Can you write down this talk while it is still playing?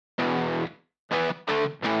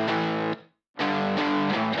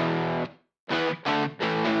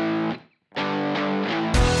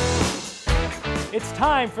It's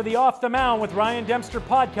time for the Off the Mound with Ryan Dempster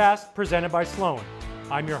podcast presented by Sloan.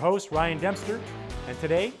 I'm your host, Ryan Dempster, and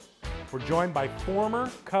today we're joined by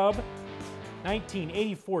former Cub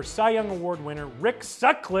 1984 Cy Young Award winner Rick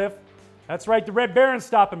Sutcliffe. That's right, the Red Baron's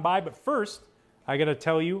stopping by, but first, I got to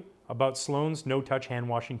tell you about Sloan's no-touch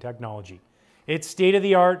hand-washing technology. It's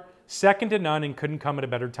state-of-the-art, second to none, and couldn't come at a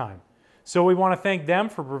better time. So we want to thank them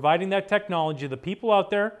for providing that technology to the people out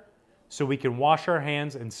there so we can wash our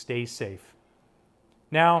hands and stay safe.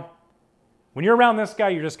 Now, when you're around this guy,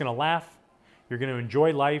 you're just going to laugh, you're going to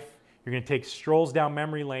enjoy life, you're going to take strolls down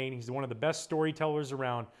memory lane. He's one of the best storytellers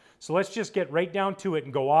around. So let's just get right down to it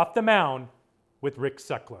and go off the mound with Rick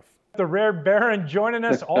Sutcliffe. The Rare Baron joining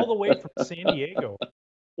us all the way from San Diego.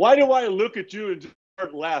 Why do I look at you and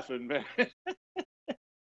start laughing, man?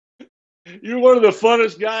 You're one of the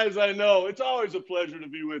funnest guys I know. It's always a pleasure to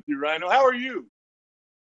be with you, Rhino. How are you?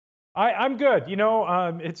 I'm good. You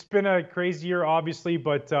know, it's been a crazy year, obviously,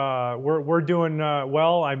 but we're doing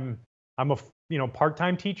well. I'm a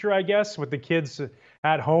part-time teacher, I guess, with the kids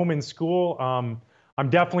at home in school. I'm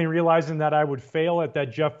definitely realizing that I would fail at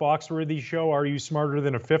that Jeff Foxworthy show. Are you smarter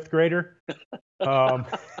than a fifth grader? I'm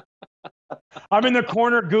in the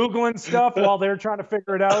corner Googling stuff while they're trying to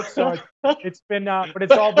figure it out. So it's been, but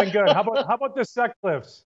it's all been good. How about the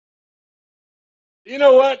Sutcliffes? You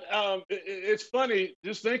know what? It's funny,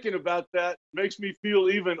 just thinking about that makes me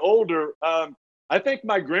feel even older. I think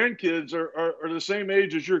my grandkids are the same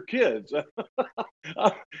age as your kids.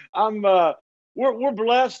 We're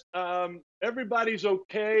blessed. Everybody's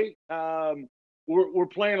okay. We're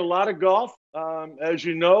playing a lot of golf, as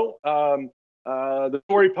you know. The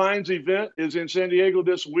Torrey Pines event is in San Diego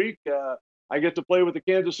this week. I get to play with a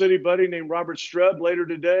Kansas City buddy named Robert Streb later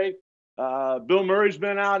today. Bill Murray's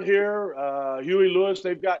been out here. Huey Lewis,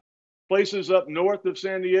 they've got places up north of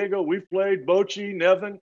San Diego. We've played Bochy,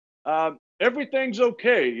 Nevin. Everything's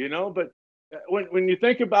okay, you know, but when you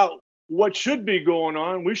think about what should be going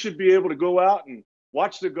on, we should be able to go out and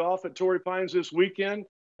watch the golf at Torrey Pines this weekend.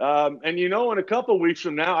 And, you know, in a couple of weeks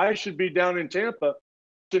from now, I should be down in Tampa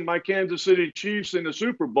watching my Kansas City Chiefs in the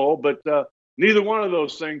Super Bowl, but neither one of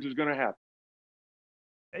those things is going to happen.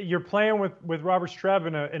 You're playing with Robert Streb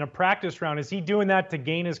in a practice round. Is he doing that to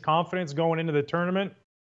gain his confidence going into the tournament?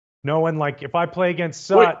 Knowing, like, if I play against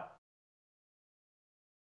Sut.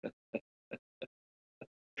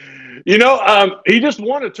 You know, he just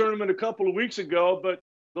won a tournament a couple of weeks ago, but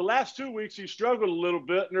the last 2 weeks he struggled a little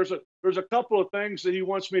bit, and there's a couple of things that he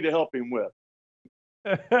wants me to help him with.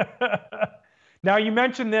 Now, you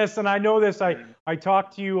mentioned this, and I know this. I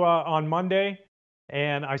talked to you on Monday,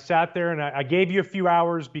 and I sat there, and I gave you a few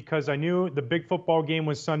hours because I knew the big football game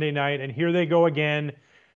was Sunday night, and here they go again,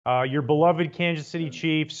 your beloved Kansas City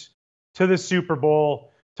Chiefs to the Super Bowl.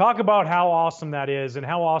 Talk about how awesome that is and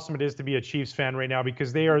how awesome it is to be a Chiefs fan right now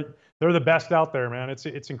because they're the best out there, man.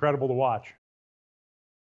 It's incredible to watch.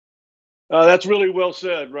 That's really well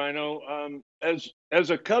said, Rhino. As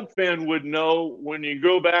a Cub fan would know, when you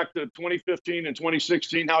go back to 2015 and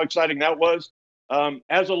 2016, how exciting that was.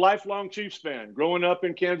 As a lifelong Chiefs fan, growing up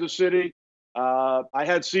in Kansas City, I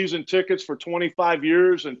had season tickets for 25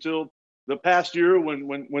 years until the past year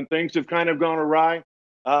when things have kind of gone awry.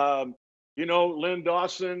 You know, Lynn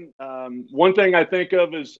Dawson, one thing I think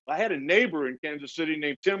of is I had a neighbor in Kansas City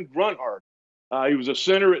named Tim Grunhart. He was a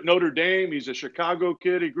center at Notre Dame. He's a Chicago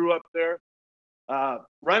kid. He grew up there.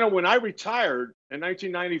 Rhino, when I retired in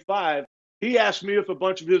 1995, he asked me if a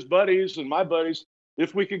bunch of his buddies and my buddies,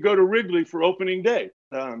 if we could go to Wrigley for opening day.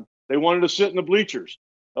 They wanted to sit in the bleachers.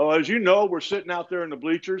 Oh, as you know, we're sitting out there in the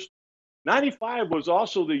bleachers. 95 was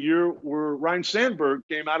also the year where Ryan Sandberg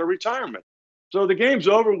came out of retirement. So the game's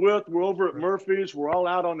over with. We're over at Murphy's. We're all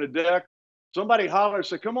out on the deck. Somebody hollers,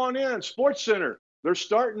 said, "Come on in, Sports Center. They're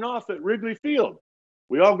starting off at Wrigley Field."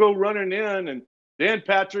 We all go running in, and Dan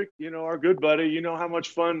Patrick, you know, our good buddy, you know how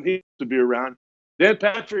much fun he used to be around. Dan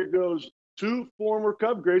Patrick goes, 2 former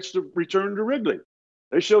Cub greats to return to Wrigley.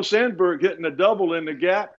 They show Sandberg hitting a double in the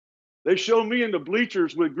gap. They show me in the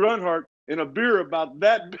bleachers with Grunhart in a beer about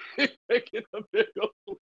that big, making a big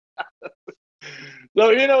old.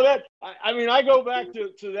 So, you know, that, I mean, I go back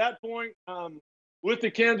to that point with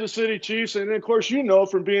the Kansas City Chiefs. And, of course, you know,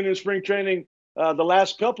 from being in spring training the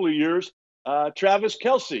last couple of years, Travis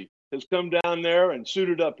Kelce has come down there and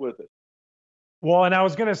suited up with it. Well, and I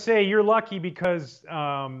was going to say you're lucky because,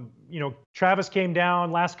 you know, Travis came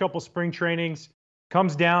down last couple spring trainings,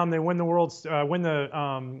 comes down, they win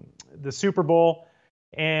the Super Bowl,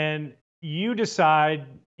 and you decide,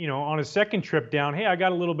 you know, on a second trip down, hey, I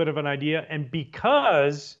got a little bit of an idea. And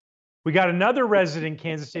because we got another resident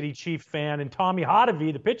Kansas City Chief fan and Tommy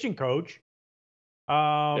Hotovy, the pitching coach,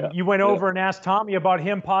 Yeah. You went over and asked Tommy about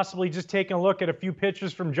him possibly just taking a look at a few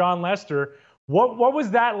pitches from John Lester. What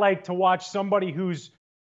was that like to watch somebody who's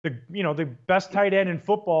the best tight end in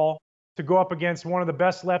football to go up against one of the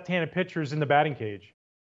best left-handed pitchers in the batting cage?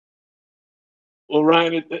 Well,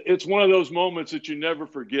 Ryan, it's one of those moments that you never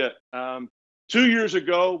forget. 2 years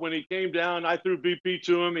ago, when he came down, I threw BP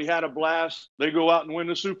to him. He had a blast. They go out and win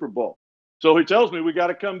the Super Bowl. So he tells me we got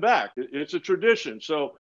to come back. It's a tradition.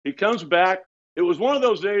 So he comes back. It was one of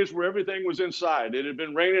those days where everything was inside. It had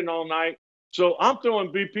been raining all night. So I'm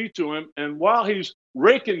throwing BP to him. And while he's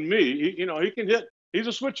raking me, he can hit. He's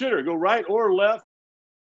a switch hitter, go right or left.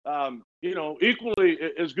 Equally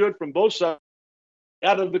as good from both sides.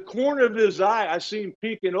 Out of the corner of his eye, I seen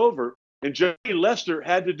peeking over, and Johnny Lester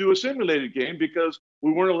had to do a simulated game because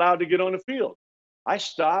we weren't allowed to get on the field. I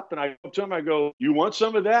stopped and I go to him, I go, "You want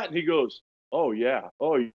some of that?" And he goes, "Oh, yeah.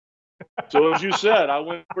 Oh, yeah." So as you said, I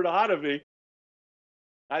went for the Hotavy.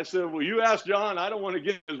 I said, "Well, you ask John. I don't want to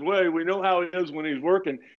get in his way. We know how he is when he's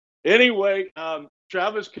working." Anyway,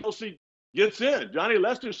 Travis Kelce gets in. Johnny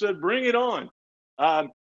Lester said, "Bring it on."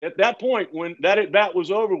 At that point, when that at-bat was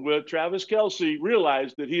over with, Travis Kelce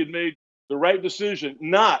realized that he had made the right decision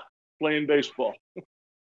not playing baseball.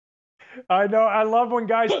 I know. I love when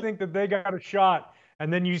guys think that they got a shot,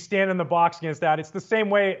 and then you stand in the box against that. It's the same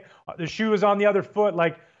way the shoe is on the other foot.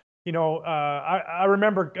 Like, I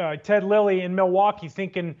remember Ted Lilly in Milwaukee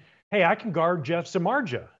thinking, hey, I can guard Jeff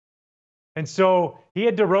Samardzija. And so he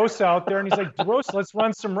had DeRosa out there, and he's like, DeRosa, let's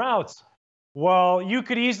run some routes. Well, you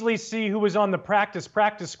could easily see who was on the practice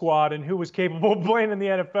squad and who was capable of playing in the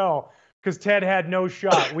NFL because Ted had no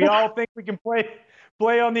shot. We all think we can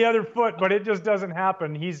play on the other foot, but it just doesn't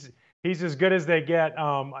happen. He's as good as they get.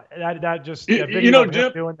 That video of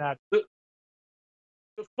him doing that. The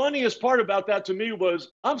funniest part about that to me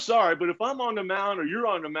was, I'm sorry, but if I'm on the mound or you're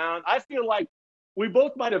on the mound, I feel like we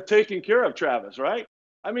both might have taken care of Travis, right?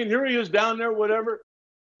 I mean, here he is down there, whatever.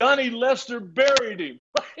 Johnny Lester buried him.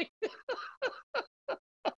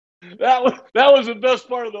 That was the best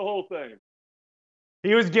part of the whole thing.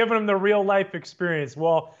 He was giving him the real life experience.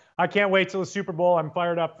 Well, I can't wait till the Super Bowl. I'm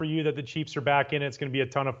fired up for you that the Chiefs are back in it. It's going to be a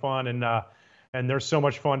ton of fun, and they're so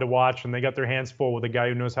much fun to watch. And they got their hands full with a guy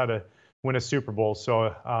who knows how to win a Super Bowl.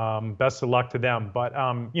 So best of luck to them. But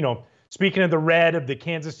speaking of the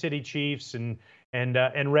Kansas City Chiefs and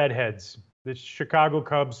Redheads, the Chicago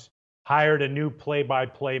Cubs hired a new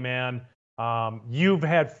play-by-play man. You've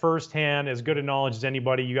had firsthand as good a knowledge as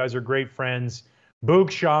anybody. You guys are great friends. Boog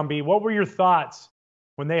Sciambi, what were your thoughts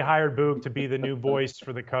when they hired Boog to be the new voice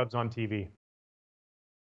for the Cubs on TV?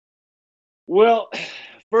 Well,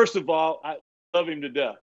 first of all, I love him to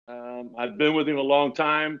death. I've been with him a long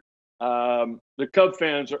time. The Cub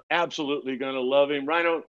fans are absolutely going to love him.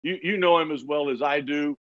 Rhino, you know him as well as I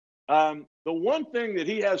do. The one thing that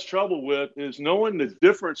he has trouble with is knowing the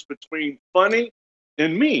difference between funny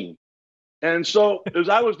and mean. And so as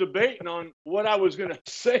I was debating on what I was going to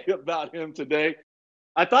say about him today,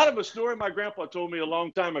 I thought of a story my grandpa told me a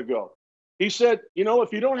long time ago. He said,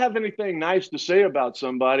 if you don't have anything nice to say about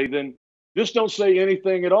somebody, then just don't say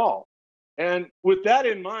anything at all. And with that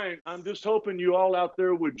in mind, I'm just hoping you all out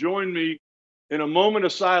there would join me in a moment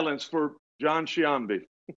of silence for John Sciambi.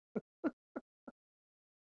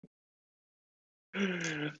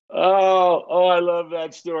 Oh, I love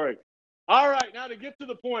that story. All right, now to get to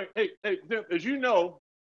the point. Hey, as you know,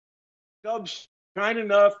 Cubs kind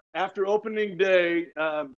enough after opening day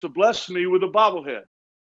to bless me with a bobblehead.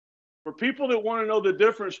 For people that want to know the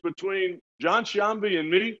difference between John Sciambi and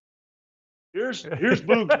me, here's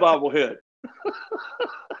Boog's bobblehead.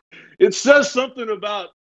 It says something about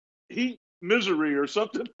heat misery or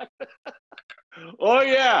something like that. Oh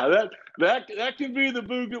yeah, that can be the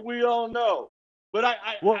Boog that we all know. But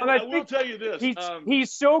I will tell you this.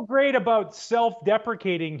 He's so great about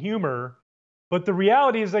self-deprecating humor, but the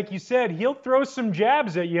reality is, like you said, he'll throw some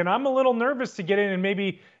jabs at you, and I'm a little nervous to get in and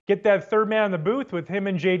maybe get that third man in the booth with him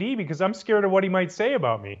and JD because I'm scared of what he might say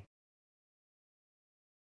about me.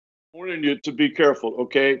 Warning you to be careful,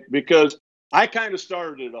 okay? Because I kind of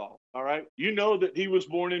started it all right? You know that he was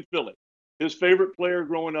born in Philly. His favorite player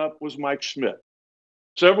growing up was Mike Schmidt.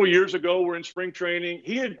 Several years ago, we're in spring training.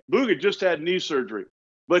 Boog had just had knee surgery,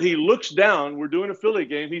 but he looks down. We're doing a Philly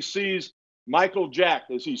game. He sees Michael Jack,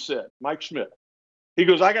 as he said, Mike Schmidt. He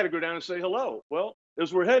goes, I got to go down and say hello. Well,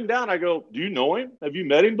 as we're heading down, I go, do you know him? Have you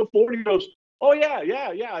met him before? And he goes, oh, yeah.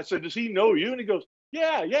 I said, does he know you? And he goes,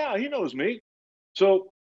 yeah, he knows me. So,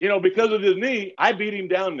 because of his knee, I beat him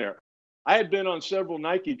down there. I had been on several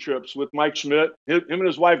Nike trips with Mike Schmidt, him and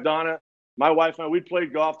his wife, Donna, my wife and I, we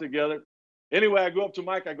played golf together. Anyway, I go up to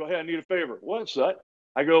Mike. I go, hey, I need a favor. What's that?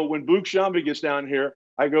 I go, when Boog Sciambi gets down here,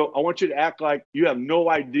 I go, I want you to act like you have no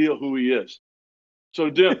idea who he is. So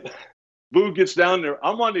Dim, Boog gets down there.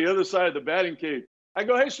 I'm on the other side of the batting cage. I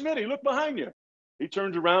go, hey, Smitty, look behind you. He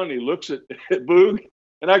turns around and he looks at Boog.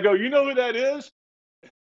 And I go, you know who that is?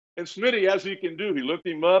 And Smitty, as he can do, he looked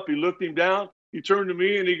him up, he looked him down. He turned to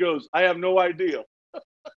me and he goes, I have no idea.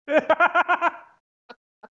 And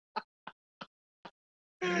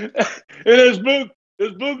as Boog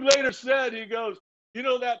later said, he goes, you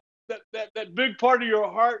know, that big part of your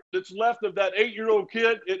heart that's left of that 8-year-old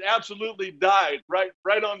kid, it absolutely died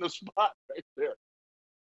right on the spot right there.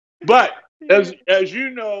 But as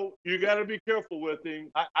you know, you got to be careful with him.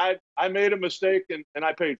 I made a mistake and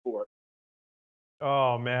I paid for it.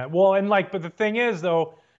 Oh man. Well, and but the thing is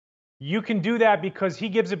though, you can do that because he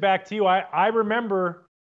gives it back to you. I remember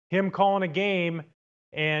him calling a game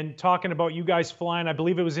and talking about you guys flying, I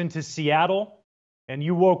believe it was into Seattle, and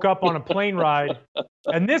you woke up on a plane ride.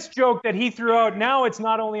 And this joke that he threw out, now it's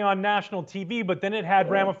not only on national TV, but then it had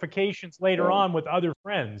ramifications later on with other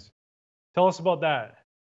friends. Tell us about that.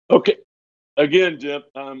 Okay. Again, Jim,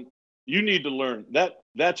 you need to learn.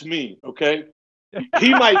 That's me, okay? He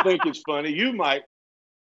might think it's funny. You might.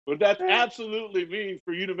 But that's absolutely mean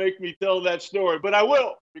for you to make me tell that story. But I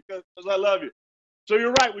will, because I love you. So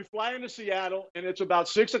you're right. We fly into Seattle, and it's about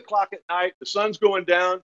 6 o'clock at night. The sun's going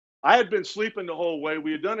down. I had been sleeping the whole way.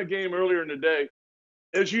 We had done a game earlier in the day.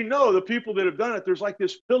 As you know, the people that have done it, there's like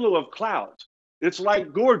this pillow of clouds. It's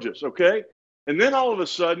like gorgeous, okay? And then all of a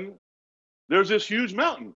sudden, there's this huge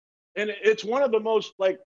mountain. And it's one of the most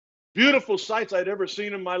beautiful sights I'd ever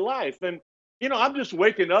seen in my life. And, I'm just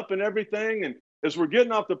waking up and everything. And as we're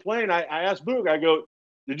getting off the plane, I asked Boog, I go,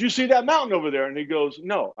 did you see that mountain over there? And he goes,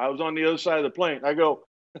 no, I was on the other side of the plane. I go,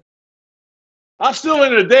 I'm still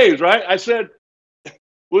in a daze, right? I said,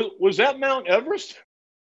 was that Mount Everest?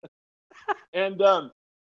 And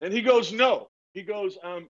he goes, no. He goes,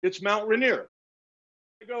 it's Mount Rainier.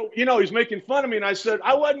 I go, he's making fun of me. And I said,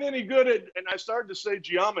 I wasn't any good at, and I started to say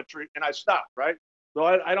geometry and I stopped, right? So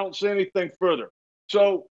I don't say anything further.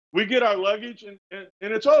 So we get our luggage and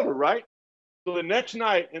it's over, right? So the next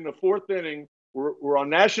night in the 4th inning, we're on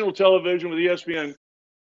national television with ESPN.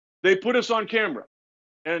 They put us on camera.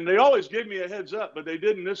 And they always give me a heads up, but they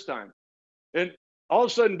didn't this time. And all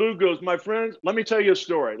of a sudden, Boog goes, my friends, let me tell you a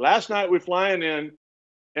story. Last night we're flying in,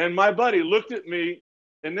 and my buddy looked at me,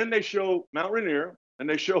 and then they show Mount Rainier, and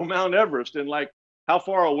they show Mount Everest, and how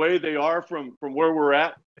far away they are from where we're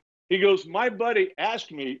at. He goes, my buddy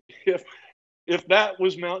asked me if that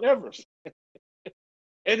was Mount Everest.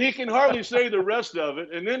 And he can hardly say the rest of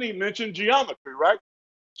it. And then he mentioned geometry, right?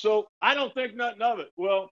 So I don't think nothing of it.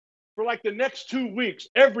 Well, for the next 2 weeks,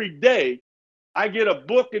 every day, I get a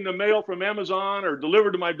book in the mail from Amazon or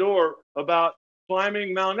delivered to my door about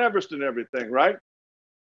climbing Mount Everest and everything, right?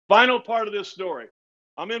 Final part of this story.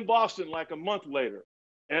 I'm in Boston a month later,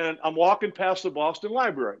 and I'm walking past the Boston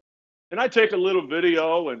Library. And I take a little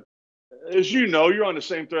video, and as you know, you're on the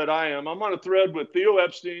same thread I am. I'm on a thread with Theo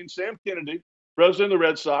Epstein, Sam Kennedy, president of the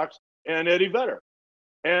Red Sox, and Eddie Vedder.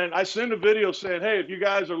 And I send a video saying, hey, if you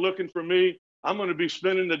guys are looking for me, I'm going to be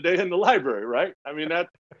spending the day in the library, right? I mean,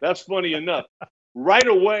 that's funny enough. Right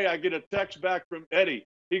away, I get a text back from Eddie.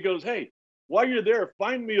 He goes, hey, while you're there,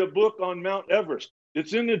 find me a book on Mount Everest.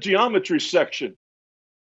 It's in the geometry section.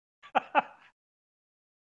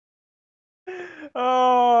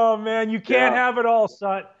 Oh, man, you can't have it all,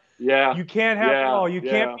 Sut. Yeah. You can't have it all. You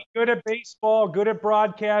can't be good at baseball, good at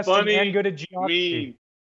broadcasting, and good at geography.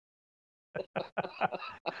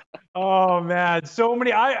 Oh man, so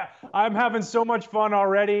many. I'm having so much fun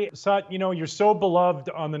already. Sut, you're so beloved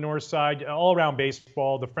on the north side, all around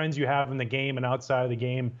baseball, the friends you have in the game and outside of the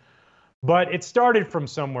game. But it started from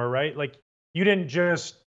somewhere, right? You didn't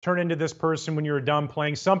just turn into this person when you were done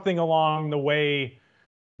playing. Something along the way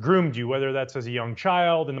groomed you, whether that's as a young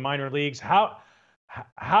child in the minor leagues.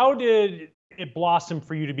 How did it blossom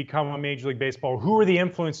for you to become a Major League Baseball? Who were the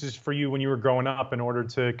influences for you when you were growing up in order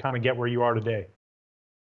to kind of get where you are today?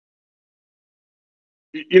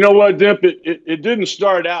 You know what, Dip? It didn't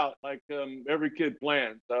start out like every kid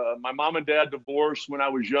plans. My mom and dad divorced when I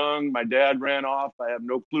was young. My dad ran off. I have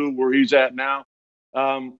no clue where he's at now.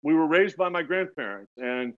 We were raised by my grandparents.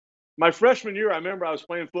 And my freshman year, I remember I was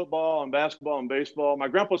playing football and basketball and baseball. My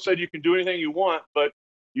grandpa said, you can do anything you want, but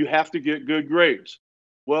you have to get good grades.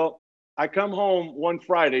 Well, I come home one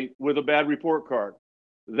Friday with a bad report card.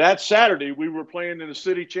 That Saturday, we were playing in the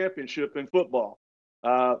city championship in football.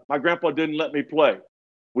 My grandpa didn't let me play.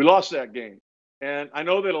 We lost that game. And I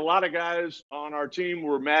know that a lot of guys on our team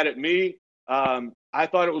were mad at me. I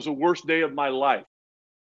thought it was the worst day of my life.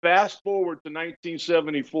 Fast forward to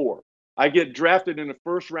 1974. I get drafted in the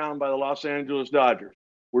first round by the Los Angeles Dodgers.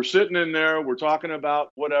 We're sitting in there, we're talking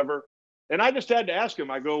about whatever. And I just had to ask him,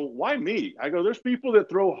 I go, why me? I go, there's people that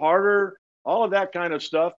throw harder, all of that kind of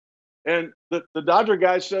stuff. And the Dodger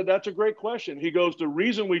guy said, that's a great question. He goes, the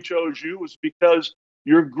reason we chose you was because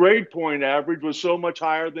your grade point average was so much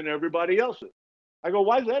higher than everybody else's. I go,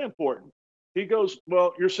 why is that important? He goes,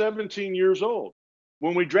 well, you're 17 years old.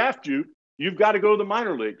 When we draft you, you've got to go to the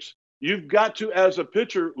minor leagues. You've got to, as a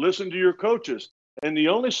pitcher, listen to your coaches. And the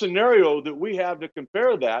only scenario that we have to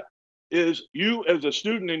compare that is you as a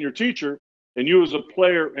student and your teacher, and you as a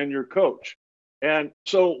player and your coach. And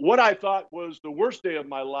so what I thought was the worst day of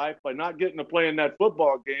my life by not getting to play in that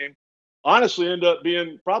football game honestly ended up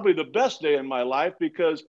being probably the best day in my life,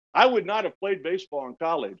 because I would not have played baseball in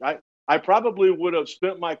college. I probably would have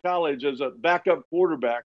spent my college as a backup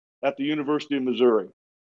quarterback at the University of Missouri.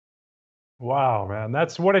 Wow, man.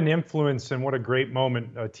 That's what an influence and what a great moment,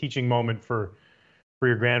 a teaching moment for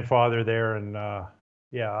your grandfather there. And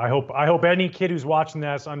yeah, I hope any kid who's watching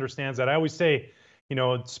this understands that. I always say,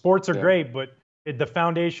 sports are great, but the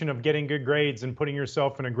foundation of getting good grades and putting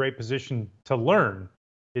yourself in a great position to learn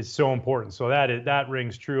is so important. So that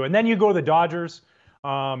rings true. And then you go to the Dodgers.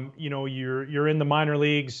 You're in the minor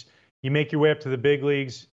leagues. You make your way up to the big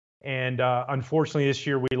leagues. And unfortunately, this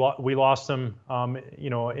year we lost him,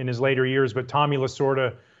 in his later years. But Tommy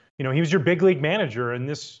Lasorda, he was your big league manager, and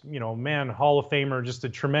this, man, Hall of Famer, just a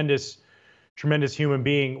tremendous human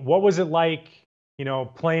being. What was it like,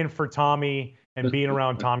 playing for Tommy and being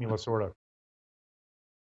around Tommy Lasorda?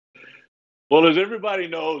 Well, as everybody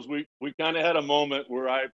knows, we kind of had a moment where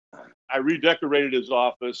I redecorated his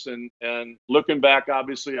office, and looking back,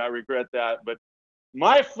 obviously, I regret that. But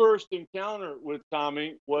my first encounter with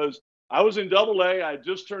Tommy was I was in Double-A. I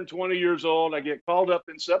just turned 20 years old. I get called up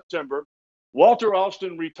in September. Walter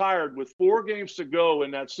Alston retired with 4 games to go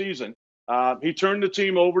in that season. He turned the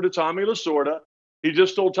team over to Tommy Lasorda. He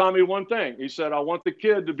just told Tommy one thing. He said, I want the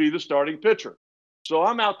kid to be the starting pitcher. So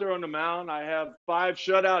I'm out there on the mound. I have 5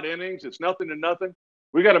 shutout innings. It's 0-0.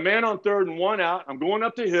 We got a man on third and 1 out. I'm going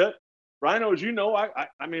up to hit. Rhino, as you know,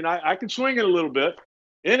 I can swing it a little bit.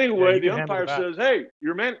 Anyway, the umpire says, hey,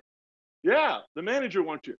 the manager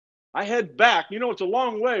wants you. I head back. It's a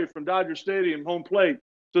long way from Dodger Stadium, home plate,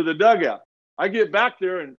 to the dugout. I get back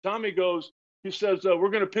there, and Tommy goes, he says,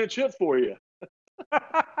 we're going to pinch hit for you.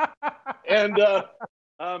 And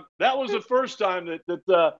that was the first time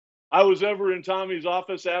that I was ever in Tommy's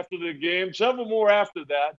office after the game. Several more after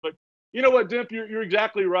that. But you know what, Dimp, you're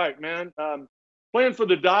exactly right, man. Playing for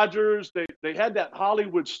the Dodgers, they had that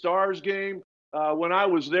Hollywood Stars game. When I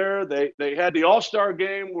was there, they had the All-Star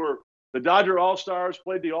game where the Dodger All-Stars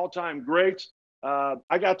played the all-time greats.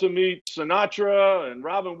 I got to meet Sinatra and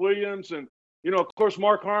Robin Williams. And, of course,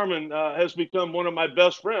 Mark Harmon has become one of my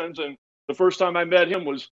best friends. And the first time I met him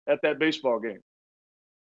was at that baseball game.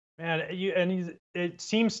 Man, it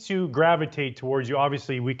seems to gravitate towards you.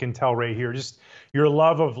 Obviously, we can tell right here, just your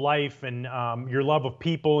love of life and your love of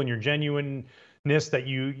people and your genuineness, that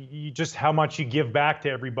you just how much you give back to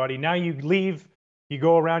everybody. Now you leave, you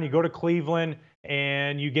go around, you go to Cleveland,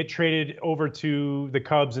 and you get traded over to the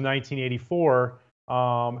Cubs in 1984,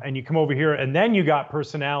 and you come over here, and then you got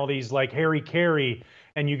personalities like Harry Carey,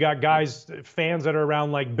 and you got fans that are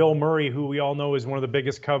around like Bill Murray, who we all know is one of the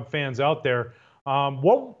biggest Cub fans out there.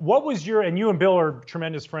 What was and you and Bill are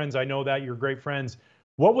tremendous friends. I know that you're great friends.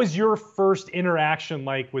 What was your first interaction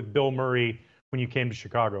like with Bill Murray when you came to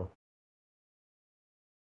Chicago?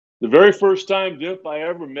 The very first time, Dip, I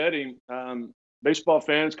ever met him, baseball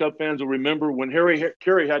fans, Cub fans will remember when Harry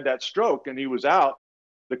Carey had that stroke and he was out,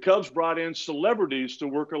 the Cubs brought in celebrities to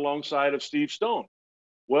work alongside of Steve Stone.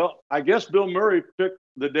 Well, I guess Bill Murray picked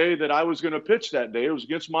the day that I was going to pitch that day. It was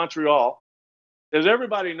against Montreal. As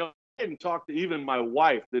everybody knows, I didn't talk to even my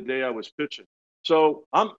wife the day I was pitching. So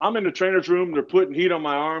I'm in the trainer's room. They're putting heat on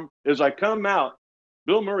my arm. As I come out,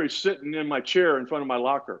 Bill Murray's sitting in my chair in front of my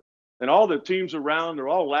locker. And all the teams around, they're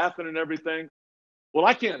all laughing and everything. Well,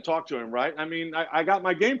 I can't talk to him, right? I mean, I got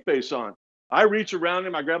my game face on. I reach around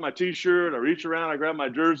him. I grab my T-shirt. I reach around. I grab my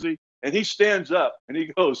jersey. And he stands up and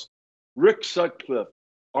he goes, Rick Sutcliffe,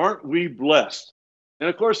 aren't we blessed? And,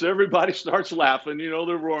 of course, everybody starts laughing. They're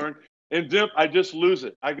roaring. And Dimp, I just lose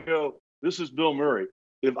it. I go, this is Bill Murray.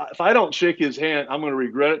 If I don't shake his hand, I'm going to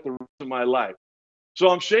regret it the rest of my life. So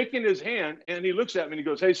I'm shaking his hand, and he looks at me and he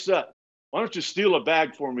goes, hey, Sut, why don't you steal a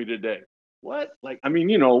bag for me today? What?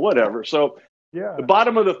 Whatever. So the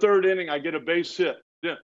bottom of the third inning, I get a base hit.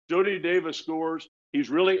 Then Jody Davis scores. He's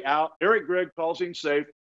really out. Eric Gregg calls him safe.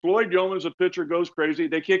 Floyd Yeomans, the pitcher, goes crazy.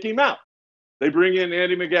 They kick him out. They bring in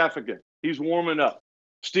Andy McGaffigan. He's warming up.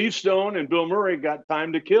 Steve Stone and Bill Murray got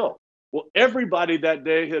time to kill. Well, everybody that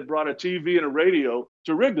day had brought a TV and a radio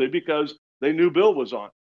to Wrigley because they knew Bill was on.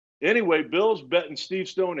 Anyway, Bill's betting Steve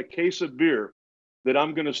Stone a case of beer that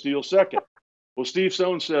I'm going to steal second. Well, Steve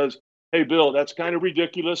Stone says, "Hey, Bill, that's kind of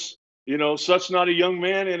ridiculous. Such not a young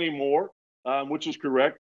man anymore," which is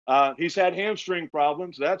correct. He's had hamstring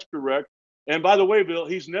problems. That's correct. And by the way, Bill,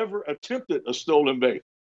 he's never attempted a stolen base.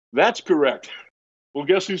 That's correct. Well,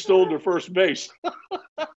 guess who stole their first base?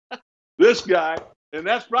 This guy. And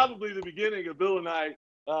that's probably the beginning of Bill and I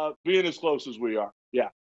being as close as we are. Yeah.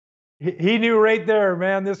 He knew right there,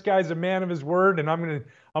 man. This guy's a man of his word, and I'm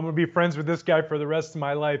gonna be friends with this guy for the rest of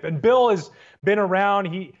my life. And Bill has been around.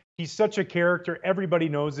 He's such a character. Everybody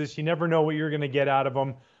knows this. You never know what you're gonna get out of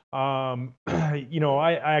him.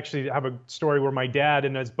 I actually have a story where my dad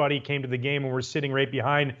and his buddy came to the game, and we're sitting right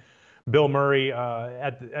behind Bill Murray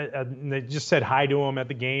and they just said hi to him at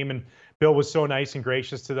the game, and Bill was so nice and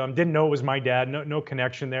gracious to them. Didn't know it was my dad. No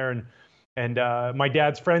connection there. And my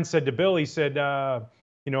dad's friend said to Bill, he said,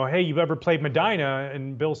 "Hey, you've ever played Medina?"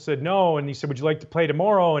 And Bill said no. And he said, "Would you like to play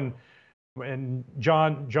tomorrow?" And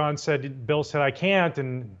John said, Bill said, "I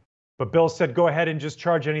can't." But Bill said, "Go ahead and just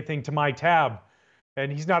charge anything to my tab."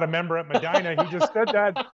 And he's not a member at Medina. He just said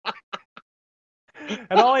that.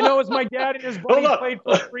 And all I know is my dad and his buddy played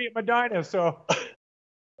for free at Medina. So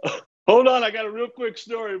hold on, I got a real quick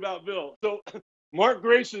story about Bill. So Mark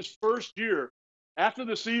Grace's first year, after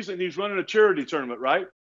the season, he's running a charity tournament, right?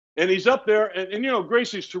 And he's up there, and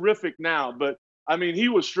Gracie's terrific now, but I mean, he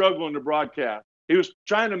was struggling to broadcast. He was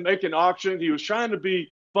trying to make an auction. He was trying to be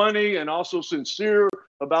funny and also sincere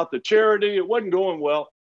about the charity. It wasn't going well.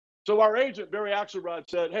 So our agent, Barry Axelrod,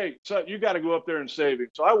 said, "Hey, Sut, you got to go up there and save him."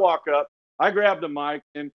 So I walk up, I grab the mic,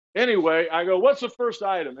 and anyway, I go, "What's the first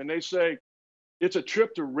item?" And they say, "It's a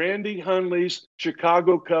trip to Randy Hundley's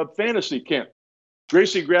Chicago Cub fantasy camp."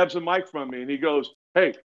 Gracie grabs the mic from me and he goes,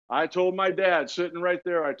 "Hey, I told my dad sitting right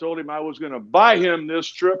there, I told him I was going to buy him this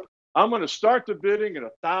trip. I'm going to start the bidding at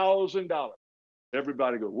 $1,000.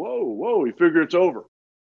 Everybody goes, "Whoa, whoa." We figure it's over.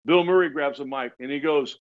 Bill Murray grabs the mic and he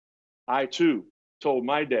goes, "I too told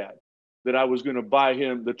my dad that I was going to buy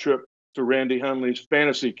him the trip to Randy Hundley's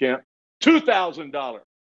fantasy camp. $2,000.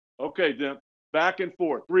 Okay, Demp, back and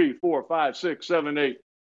forth. 3, 4, 5, 6, 7, 8.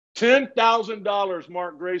 $10,000,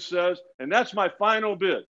 Mark Grace says, and that's my final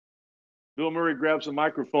bid. Bill Murray grabs the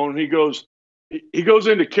microphone and he goes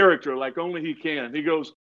into character like only he can. He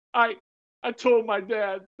goes, I told my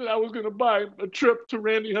dad that I was going to buy a trip to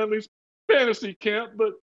Randy Hundley's fantasy camp,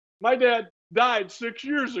 but my dad died 6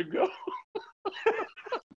 years ago."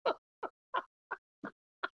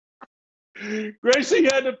 Gracie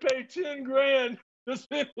had to pay $10,000 to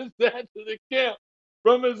send his dad to the camp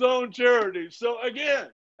from his own charity. So again,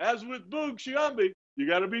 as with Boog Sciambi, you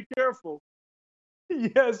got to be careful.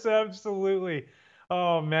 Yes, absolutely.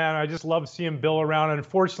 Oh man, I just love seeing Bill around.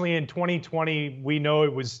 Unfortunately, in 2020, we know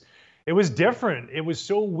it was different. It was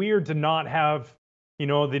so weird to not have,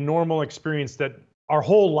 the normal experience that our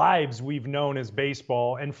whole lives we've known as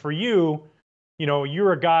baseball. And for you,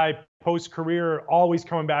 you're a guy post-career always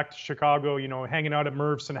coming back to Chicago, hanging out at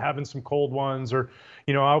Murph's and having some cold ones, or,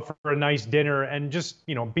 out for a nice dinner, and just,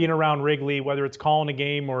 being around Wrigley, whether it's calling a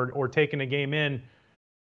game or taking a game in.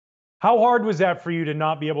 How hard was that for you to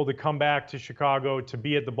not be able to come back to Chicago, to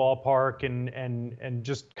be at the ballpark, and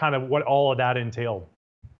just kind of what all of that entailed?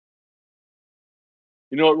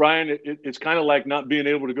 You know what, Ryan? It's kind of like not being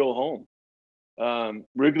able to go home.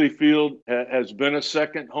 Wrigley Field has been a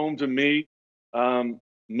second home to me.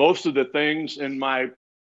 Most of the things in my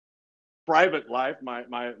private life,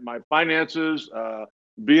 my finances,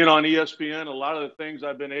 being on ESPN, a lot of the things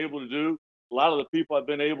I've been able to do, a lot of the people I've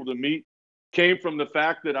been able to meet came from the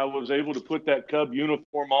fact that I was able to put that Cub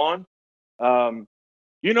uniform on.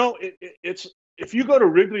 It's if you go to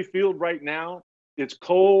Wrigley Field right now, it's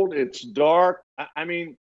cold, it's dark. I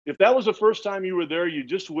mean, if that was the first time you were there, you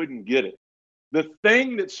just wouldn't get it. The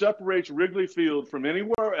thing that separates Wrigley Field from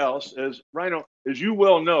anywhere else, as Rhino, as you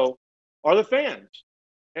well know, are the fans.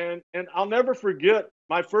 And I'll never forget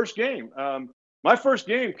my first game. My first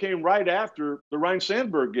game came right after the Ryne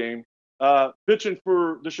Sandberg game, pitching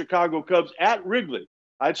for the Chicago Cubs at Wrigley.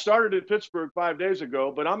 I'd started in Pittsburgh 5 days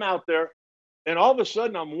ago, but I'm out there, and all of a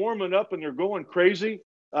sudden I'm warming up and they're going crazy.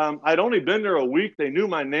 I'd only been there a week. They knew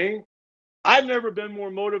my name. I've never been more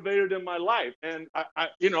motivated in my life. And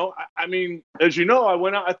I mean, as you know, I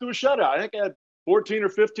went out, I threw a shutout. I think I had 14 or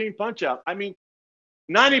 15 punch out. I mean,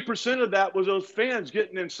 90% of that was those fans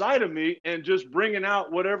getting inside of me and just bringing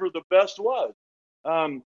out whatever the best was.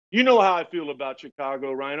 You know how I feel about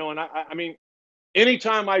Chicago, Rhino. And I mean,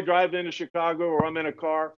 anytime I drive into Chicago or I'm in a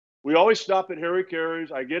car, we always stop at Harry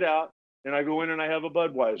Carey's. I get out and I go in and I have a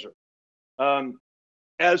Budweiser.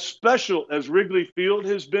 As special as Wrigley Field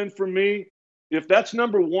has been for me, if that's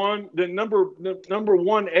number one, then number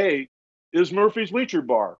 1A is Murphy's Bleacher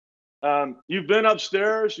Bar. You've been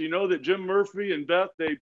upstairs. You know that Jim Murphy and Beth,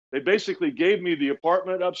 they basically gave me the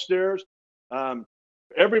apartment upstairs.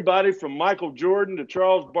 Everybody from Michael Jordan to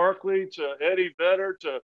Charles Barkley to Eddie Vedder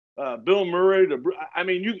to Bill Murray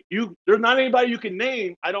there's not anybody you can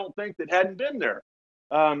name, I don't think, that hadn't been there.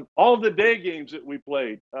 All of the day games that we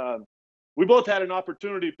played, we both had an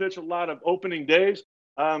opportunity to pitch a lot of opening days.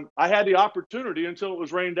 I had the opportunity until it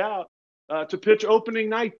was rained out to pitch opening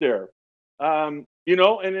night there. And in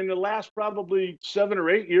the last probably 7 or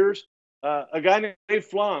 8 years, a guy named Dave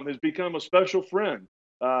Flom has become a special friend.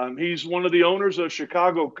 He's one of the owners of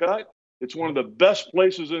Chicago Cut. It's one of the best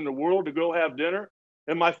places in the world to go have dinner.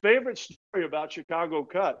 And my favorite story about Chicago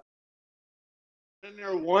Cut, in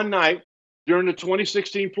there one night during the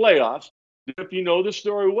 2016 playoffs, if you know the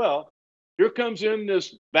story well, here comes in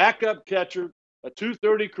this backup catcher, a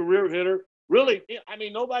 .230 career hitter. Really,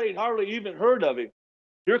 nobody had hardly even heard of him.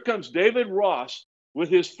 Here comes David Ross with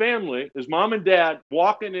his family, his mom and dad,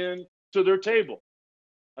 walking in to their table.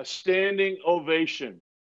 A standing ovation.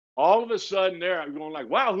 All of a sudden there, I'm going like,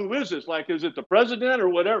 wow, who is this? Like, is it the president or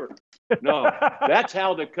whatever? No, that's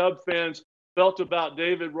how the Cub fans felt about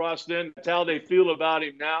David Ross then. That's how they feel about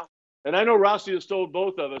him now. And I know Rossi has told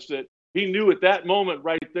both of us that he knew at that moment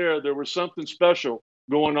right there was something special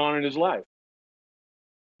going on in his life.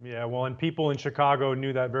 Yeah, well, and people in Chicago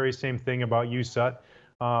knew that very same thing about you, Sut,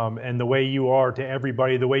 and the way you are to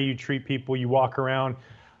everybody, the way you treat people, you walk around.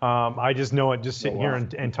 I just know it just sitting here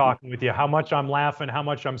and talking with you, how much I'm laughing, how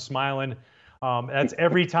much I'm smiling. That's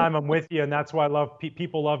every time I'm with you, and that's why I love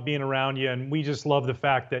people love being around you, and we just love the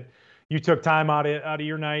fact that you took time out of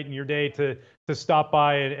your night and your day to stop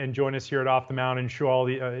by and join us here at Off the Mound and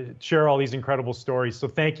share all these incredible stories. So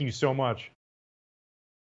thank you so much.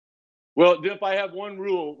 Well, Dip, I have one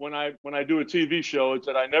rule when I do a TV show. It's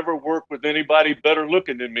that I never work with anybody better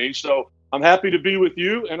looking than me. So I'm happy to be with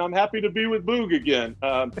you, and I'm happy to be with Boog again.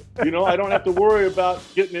 I don't have to worry about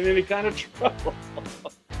getting in any kind of trouble.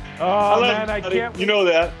 I can't. You know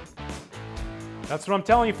that. That's what I'm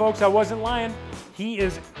telling you, folks. I wasn't lying. He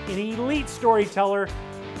is an elite storyteller,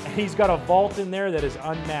 and he's got a vault in there that is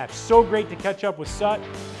unmatched. So great to catch up with Sut.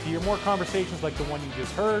 To hear more conversations like the one you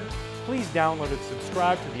just heard, please download and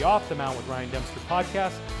subscribe to the Off the Mound with Ryan Dempster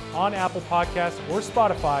podcast on Apple Podcasts or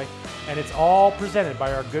Spotify, and it's all presented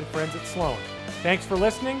by our good friends at Sloan. Thanks for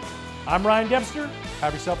listening. I'm Ryan Dempster.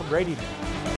 Have yourself a great evening.